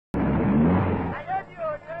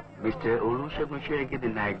Mr. Olusegun Shege, the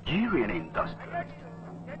Nigerian industrialist.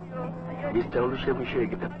 Mr. Olusegun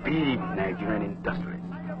Shege, the big Nigerian industrialist.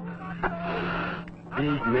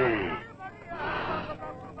 Big man.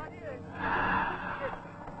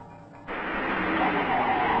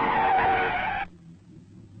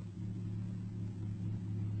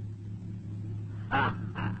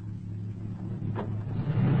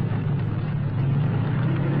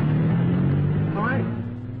 All right.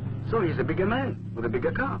 So he's a bigger man with a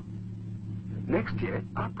bigger car. Next year,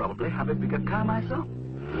 I'll probably have a bigger car myself.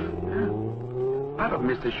 Yeah. Part of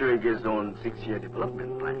Mr. Shoege's own 6-year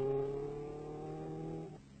development plan.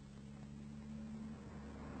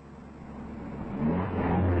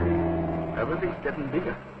 Everything's getting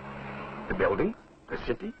bigger. The buildings, the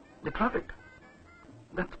city, the traffic.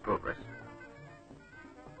 That's progress.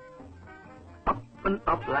 Up and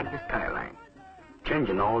up like the skyline.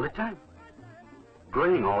 Changing all the time.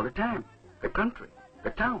 Growing all the time. The country,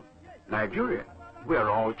 the town, Nigeria, we are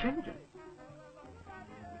all changing.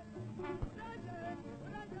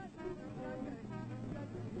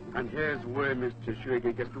 And here's where Mr.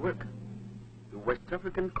 Shoege gets to work. The West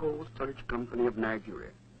African Coal Storage Company of Nigeria.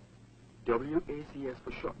 WACS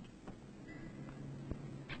for short.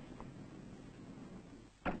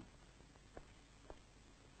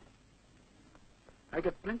 I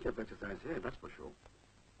get plenty of exercise here, that's for sure.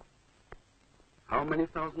 How many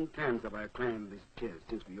thousand times have I climbed these stairs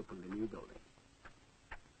since we opened the new building?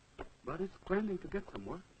 But it's climbing to get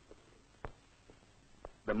somewhere.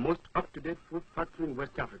 The most up-to-date food factory in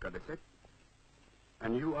West Africa, they said.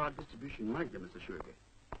 And you are distribution manager, Mr. Shoege.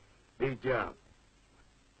 Big job.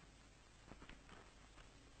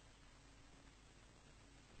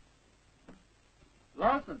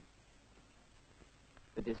 Lawson.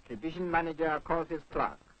 The distribution manager calls his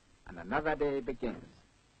clerk, and another day begins.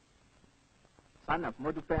 Son of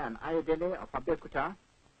Modupe and Ayodele of Abeokuta,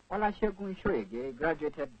 Olusegun Shoege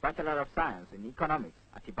graduated Bachelor of Science in Economics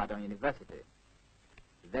at Ibadan University.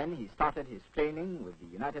 Then he started his training with the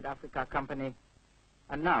United Africa Company,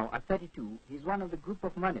 and now, at 32, he's one of the group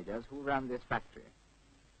of managers who run this factory.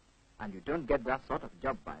 And you don't get that sort of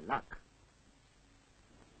job by luck.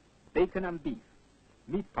 Bacon and beef,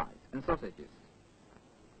 meat pies and sausages.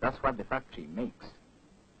 That's what the factory makes.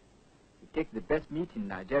 It takes the best meat in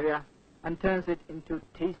Nigeria and turns it into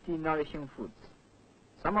tasty, nourishing foods.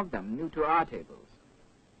 Some of them new to our tables.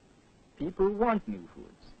 People want new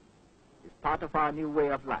foods. It's part of our new way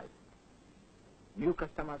of life. New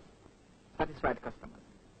customers, satisfied customers.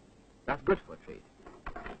 That's good for trade.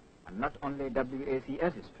 And not only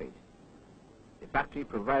WACS's trade. The factory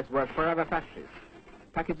provides work for other factories,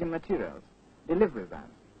 packaging materials, delivery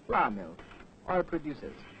vans, flour mills, oil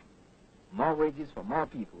producers. More wages for more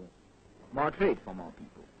people, more trade for more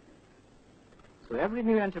people. So every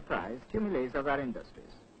new enterprise stimulates other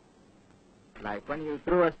industries. Like when you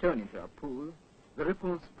throw a stone into a pool, the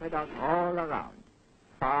ripples spread out all around,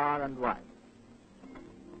 far and wide.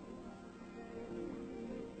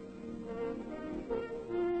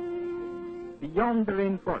 Beyond the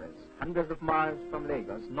rainforest, hundreds of miles from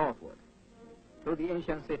Lagos northward, through the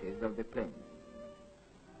ancient cities of the plains.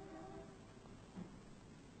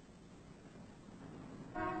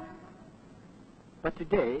 But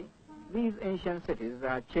today, these ancient cities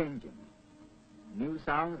are changing. New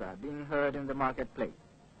sounds are being heard in the marketplace.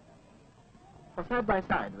 For side by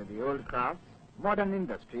side with the old crafts, modern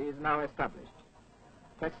industry is now established.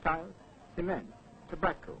 Textiles, cement,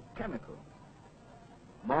 tobacco, chemicals.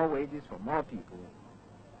 More wages for more people,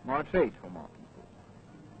 more trade for more people.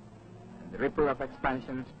 And the ripple of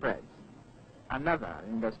expansion spreads. Another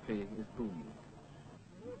industry is booming.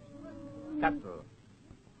 Cattle.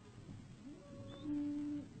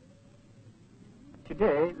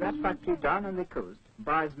 Today, that factory down on the coast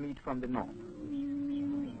buys meat from the north.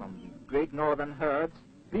 From the great northern herds,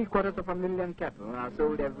 750,000 cattle are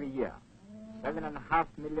sold every year. 7.5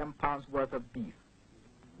 million pounds worth of beef,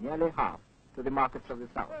 nearly half to the markets of the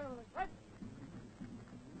south.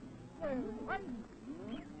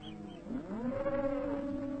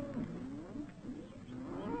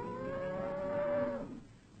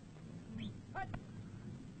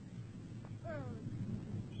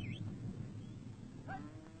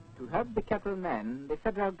 To help the cattlemen, the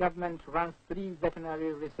federal government runs 3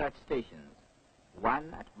 veterinary research stations,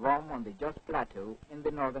 one at Vom on the Jos Plateau in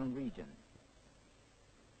the northern region.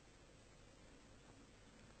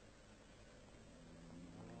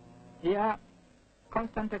 Here,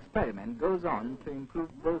 constant experiment goes on to improve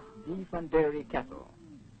both beef and dairy cattle.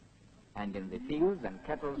 And in the fields and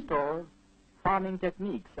cattle stores, farming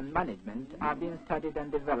techniques and management are being studied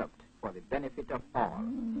and developed for the benefit of all.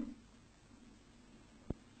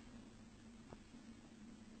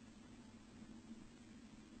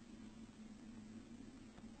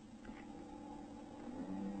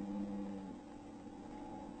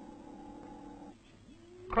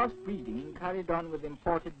 crossbreeding carried on with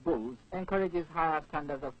imported bulls encourages higher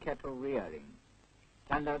standards of cattle rearing,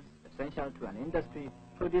 standards essential to an industry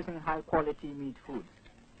producing high-quality meat foods.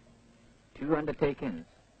 Two undertakings,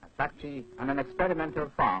 a factory and an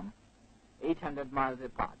experimental farm, 800 miles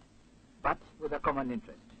apart, but with a common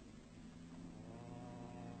interest.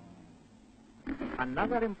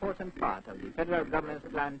 Another important part of the federal government's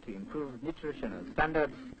plan to improve nutritional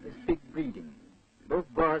standards is pig breeding. Both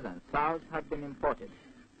boars and sows have been imported.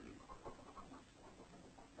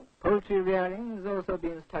 Poultry rearing is also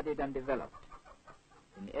being studied and developed.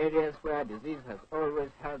 In areas where disease has always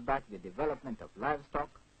held back the development of livestock,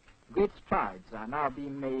 great strides are now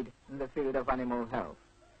being made in the field of animal health.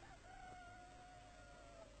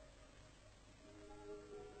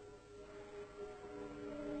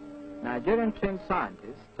 Nigerian trained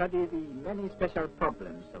scientists study the many special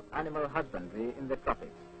problems of animal husbandry in the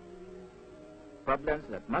tropics. Problems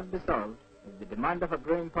that must be solved if the demand of a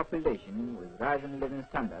growing population with rising living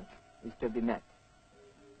standards is to be met.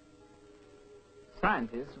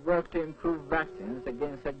 Scientists work to improve vaccines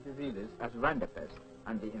against such diseases as rinderpest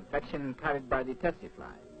and the infection carried by the tsetse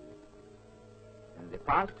fly. In the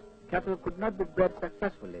past, cattle could not be bred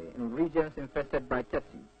successfully in regions infested by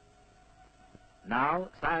tsetse. Now,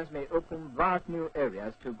 science may open vast new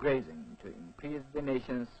areas to grazing to increase the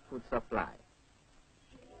nation's food supply.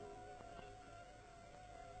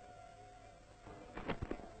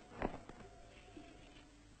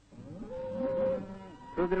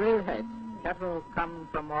 Through the railhead, cattle come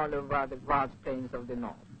from all over the vast plains of the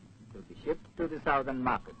north to be shipped to the southern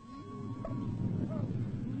markets.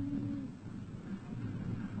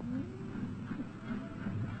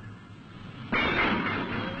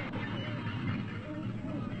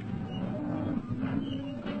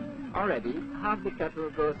 Already, half the cattle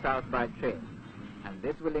go south by train, and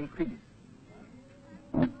this will increase.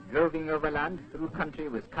 Droving overland through country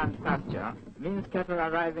with scant pasture means cattle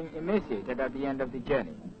arriving emaciated at the end of the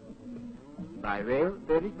journey. By rail,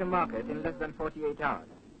 they reach the market in less than 48 hours,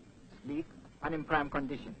 sleek and in prime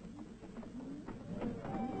condition.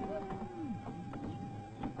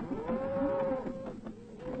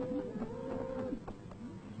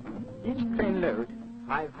 Each train load,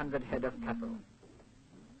 500 head of cattle.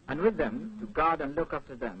 And with them, to guard and look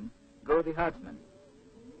after them, go the herdsman.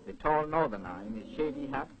 The tall northerner in his shady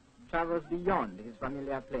hat travels beyond his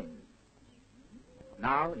familiar plains.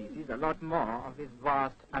 Now he sees a lot more of his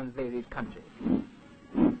vast and varied country.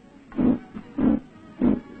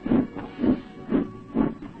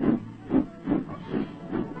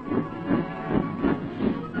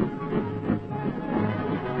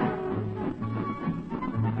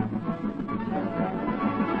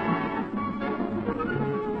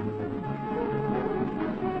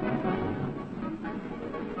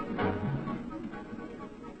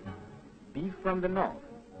 From the north,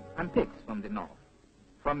 and pigs from the north,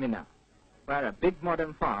 from Minna, where a big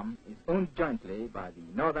modern farm is owned jointly by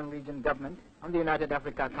the Northern Region Government and the United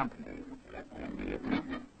Africa Company.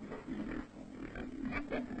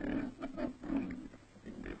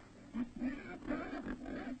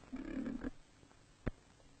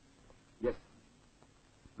 Yes,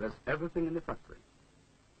 there's everything in the factory,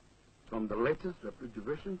 from the latest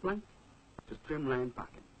refrigeration plant to streamlined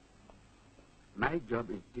packing. My job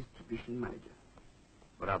is distribution manager,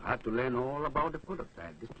 but I've had to learn all about the products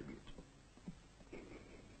I distribute.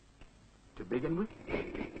 To begin with,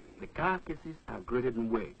 the carcasses are graded and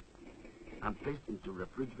weighed and placed into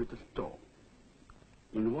refrigerator store.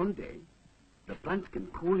 In one day, the plants can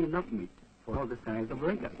cool enough meat for all the size of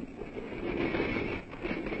leggers.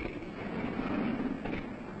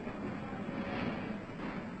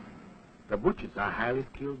 The butchers are highly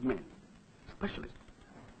skilled men, specialists,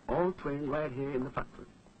 all trained right here in the factory.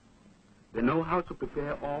 They know how to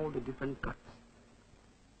prepare all the different cuts.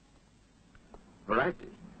 Variety,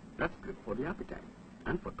 that's good for the appetite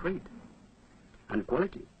and for trade. And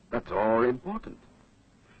quality, that's all important.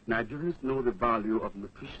 Nigerians know the value of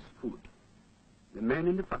nutritious food. The men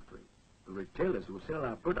in the factory, the retailers who sell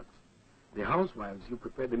our products, the housewives who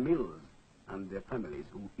prepare the meals, and their families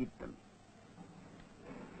who eat them.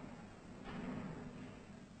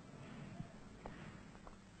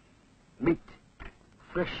 Meat,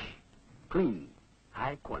 fresh, clean,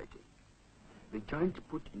 high quality. The joint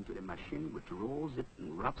put into the machine which rolls it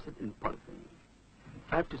and wraps it in polythene.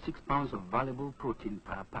 5 to 6 pounds of valuable protein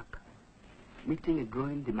per pack, meeting a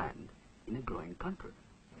growing demand in a growing country,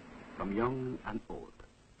 from young and old,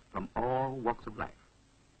 from all walks of life.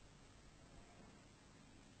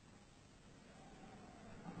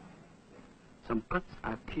 Some cuts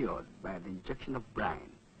are cured by the injection of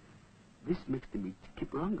brine. This makes the meat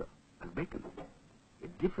keep longer as bacon, a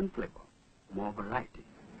different flavor, more variety,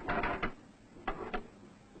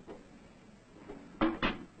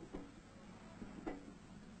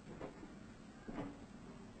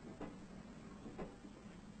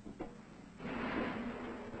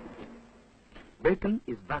 Bacon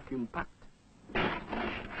is vacuum packed,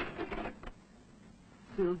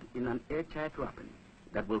 sealed in an airtight wrapping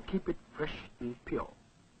that will keep it fresh and pure.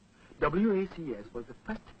 WACS was the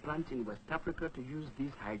first plant in West Africa to use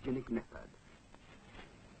this hygienic method.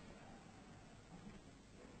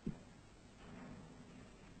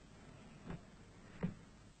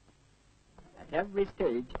 At every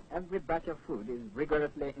stage, every batch of food is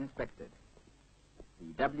rigorously inspected.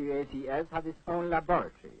 The WACS has its own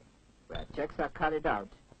laboratory, where checks are carried out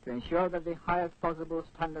to ensure that the highest possible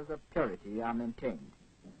standards of purity are maintained,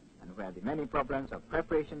 and where the many problems of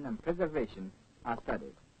preparation and preservation are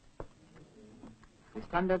studied. The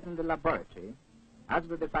standards in the laboratory, as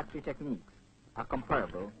with the factory techniques, are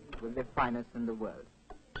comparable with the finest in the world.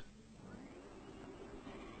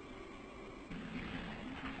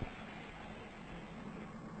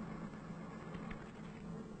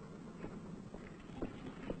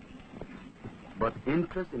 But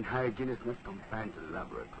interest in hygiene is not confined to the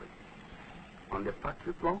laboratory. On the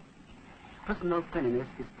factory floor, personal cleanliness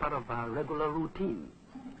is part of our regular routine.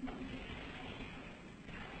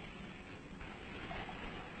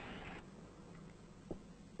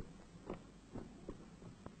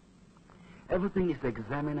 Everything is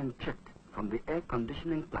examined and checked, from the air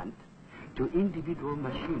conditioning plant to individual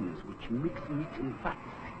machines which mix meat and fats,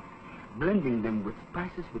 blending them with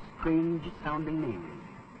spices with strange sounding names,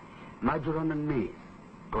 marjoram and maize,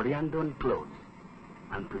 coriander and cloves,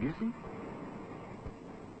 and producing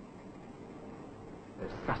a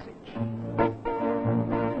sausage.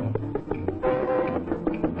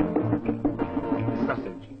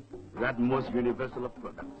 Sausage, that most universal of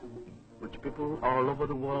products, which people all over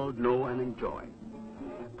the world know and enjoy.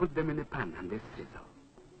 Put them in a pan and they sizzle,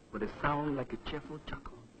 with a sound like a cheerful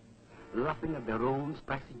chuckle, laughing at their own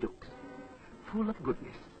spicy jokes, full of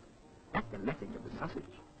goodness. That's the message of the sausage.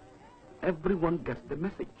 Everyone gets the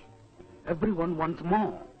message. Everyone wants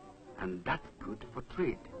more, and that's good for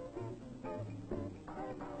trade.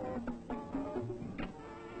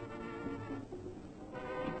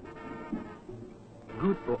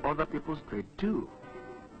 Good for other people's trade, too.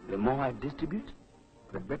 The more I distribute,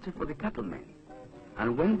 the better for the cattlemen.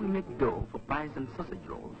 And when we make dough for pies and sausage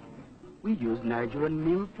rolls, we use Nigerian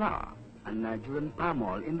meal flour and Nigerian palm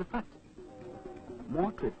oil in the fat.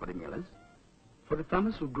 More trade for the millers, for the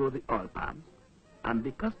farmers who grow the oil palms, and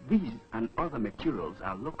because these and other materials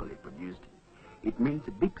are locally produced, it means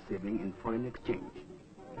a big saving in foreign exchange.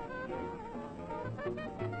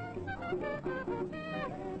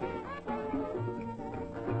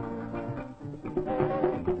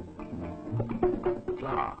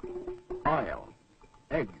 Flour, oil,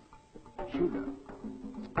 eggs, sugar,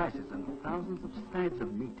 spices, and thousands of sides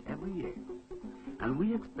of meat every year. And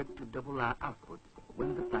we expect to double our output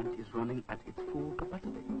when the plant is running at its full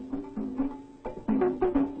capacity.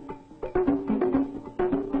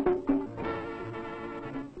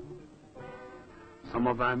 Some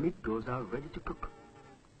of our meat doughs are ready to cook,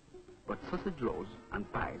 but sausage rolls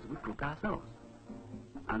and pies we cook ourselves,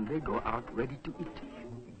 and they go out ready to eat.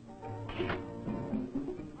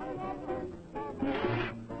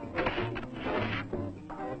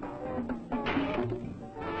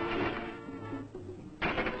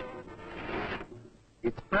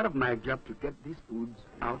 It's part of my job to get these foods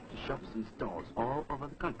out to shops and stores all over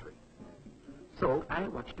the country. So I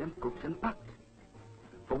watch them cooked and packed.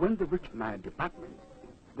 For when they reach my department,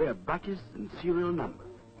 there are batches and serial numbers,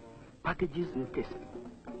 packages and casings,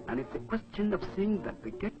 and it's a question of seeing that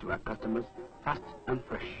they get to our customers fast and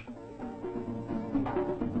fresh.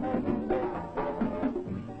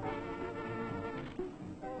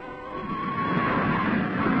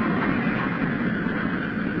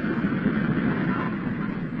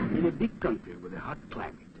 In a big country with a hot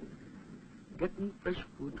climate, getting fresh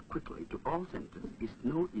food quickly to all centers is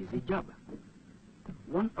no easy job.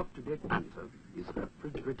 One up-to-date answer is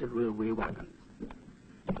refrigerated railway wagons.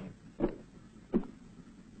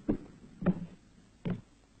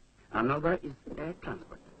 Another is air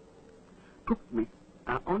transport. Cooked meats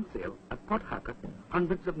are on sale at Port Harcourt,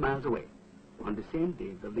 hundreds of miles away, on the same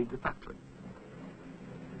day they leave the factory.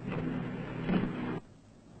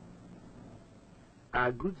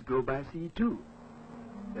 Our goods go by sea too,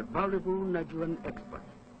 a valuable Nigerian export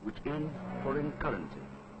which earns foreign currency.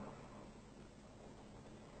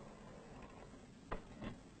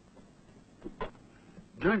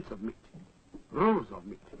 Joints of meat, rolls of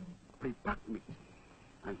meat, pre-packed meat,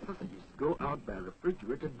 and sausages go out by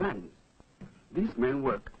refrigerated vans, These men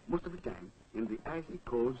work most of the time in the icy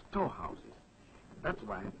cold storehouses. That's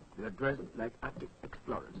why they're dressed like Arctic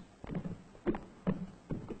explorers.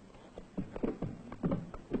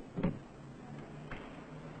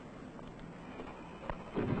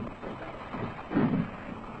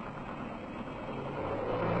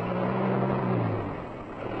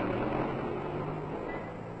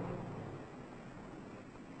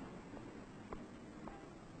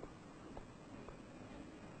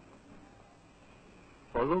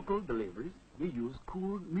 For local deliveries, we use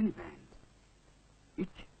cool minivans, each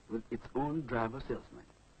with its own driver salesman.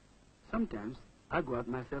 Sometimes I go out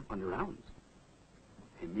myself on the rounds.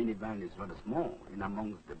 A minivan is rather small in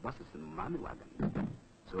amongst the buses and mommy wagons,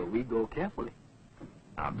 so we go carefully.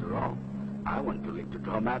 After all, I want to live to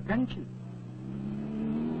draw my pension.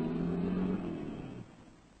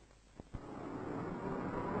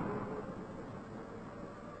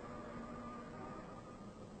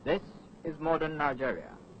 This is modern Nigeria.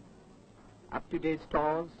 Up-to-date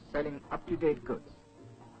stores selling up-to-date goods.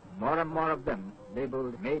 More and more of them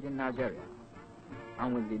labeled Made in Nigeria.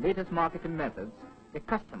 And with the latest marketing methods, the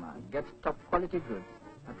customer gets top quality goods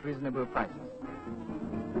at reasonable prices.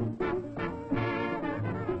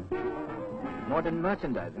 Modern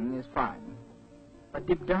merchandising is fine. But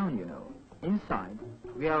deep down, you know, inside,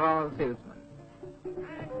 we are all salesmen.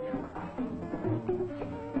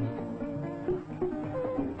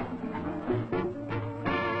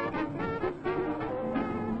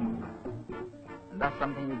 That's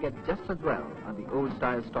something you get just as well at the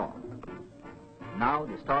old-style store. Now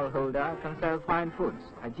the stall holder can sell fine foods,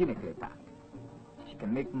 hygienically packed. She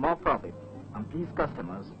can make more profit and please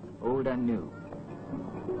customers, old and new.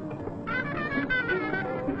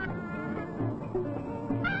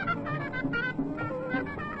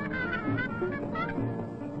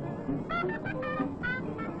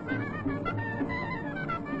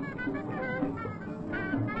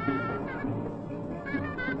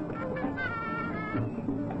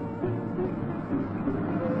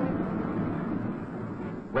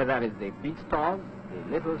 Whether it's the big stall,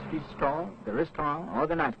 the little street stall, the restaurant, or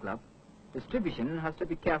the nightclub, distribution has to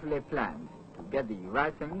be carefully planned to get the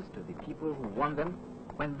right things to the people who want them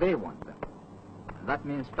when they want them. And that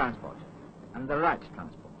means transport, and the right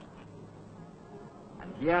transport.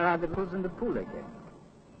 And here are the rules in the pool again.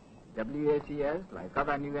 WACS, like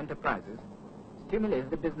other new enterprises, stimulates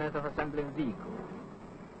the business of assembling vehicles,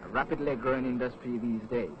 a rapidly growing industry these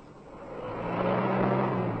days.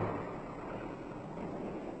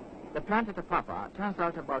 The plant at Apapa turns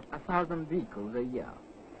out about 1,000 vehicles a year.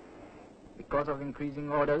 Because of increasing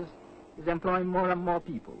orders, it's employing more and more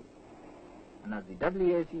people. And as the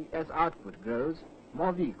WACS output grows,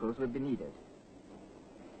 more vehicles will be needed.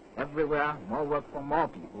 Everywhere, more work for more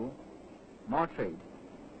people, more trade,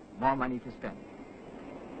 more money to spend.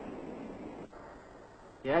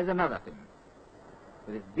 Here's another thing.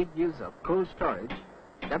 With its big use of cold storage,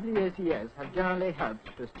 WACS has generally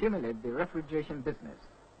helped to stimulate the refrigeration business.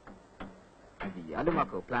 At the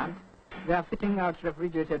Alumaco plant, they are fitting out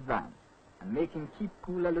refrigerated vans and making cheap,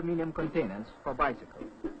 cool aluminum containers for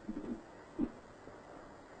bicycles.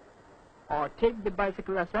 Or take the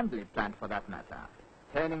bicycle assembly plant for that matter,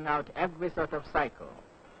 turning out every sort of cycle.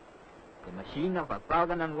 The machine of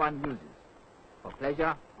 1,001 uses, for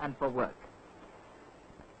pleasure and for work.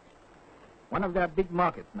 One of their big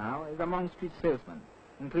markets now is among street salesmen,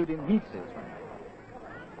 including meat salesmen.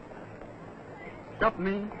 Stop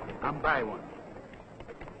me and buy one.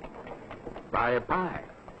 Buy a pie.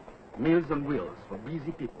 Meals on wheels for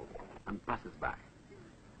busy people and passers-by.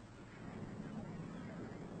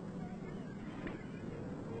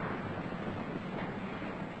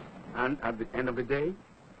 And at the end of the day,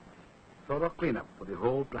 thorough cleanup for the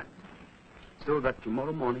whole plant, so that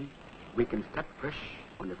tomorrow morning we can start fresh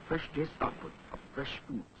on a fresh day's output of fresh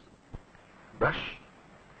foods. Brush,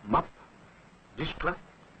 mop, dishcloth,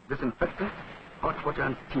 disinfectant, hot water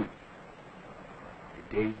and steam.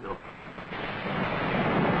 The day is over.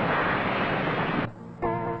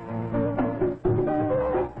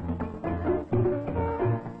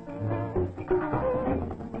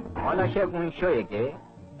 Olusegun Soyege,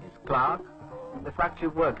 his clerk, the factory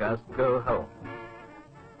workers go home.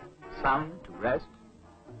 Some to rest,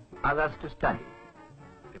 others to study,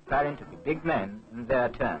 preparing to be big men in their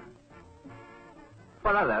turn.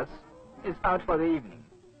 For others, it's out for the evening.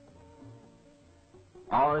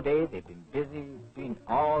 All day they've been busy doing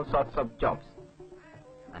all sorts of jobs,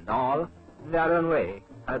 and all, in their own way,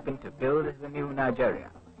 helping to build the new Nigeria,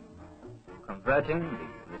 converting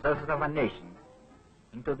the resources of a nation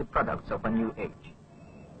into the products of a new age.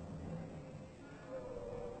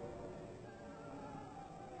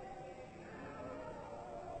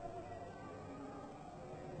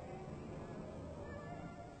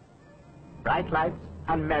 bright lights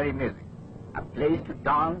and merry music, a place to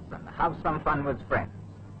dance and have some fun with friends,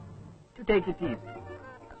 to take it easy.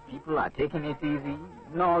 People are taking it easy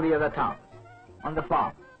in all the other towns, on the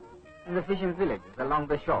farms, in the fishing villages along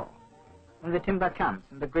the shore, in the timber camps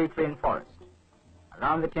in the great rainforest,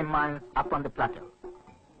 around the tin mines up on the plateau.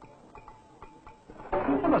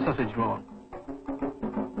 Have a sausage roll.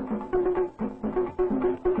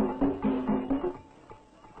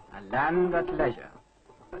 A land at leisure,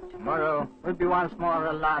 but tomorrow will be once more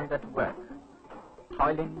a land at work,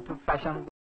 toiling to fashion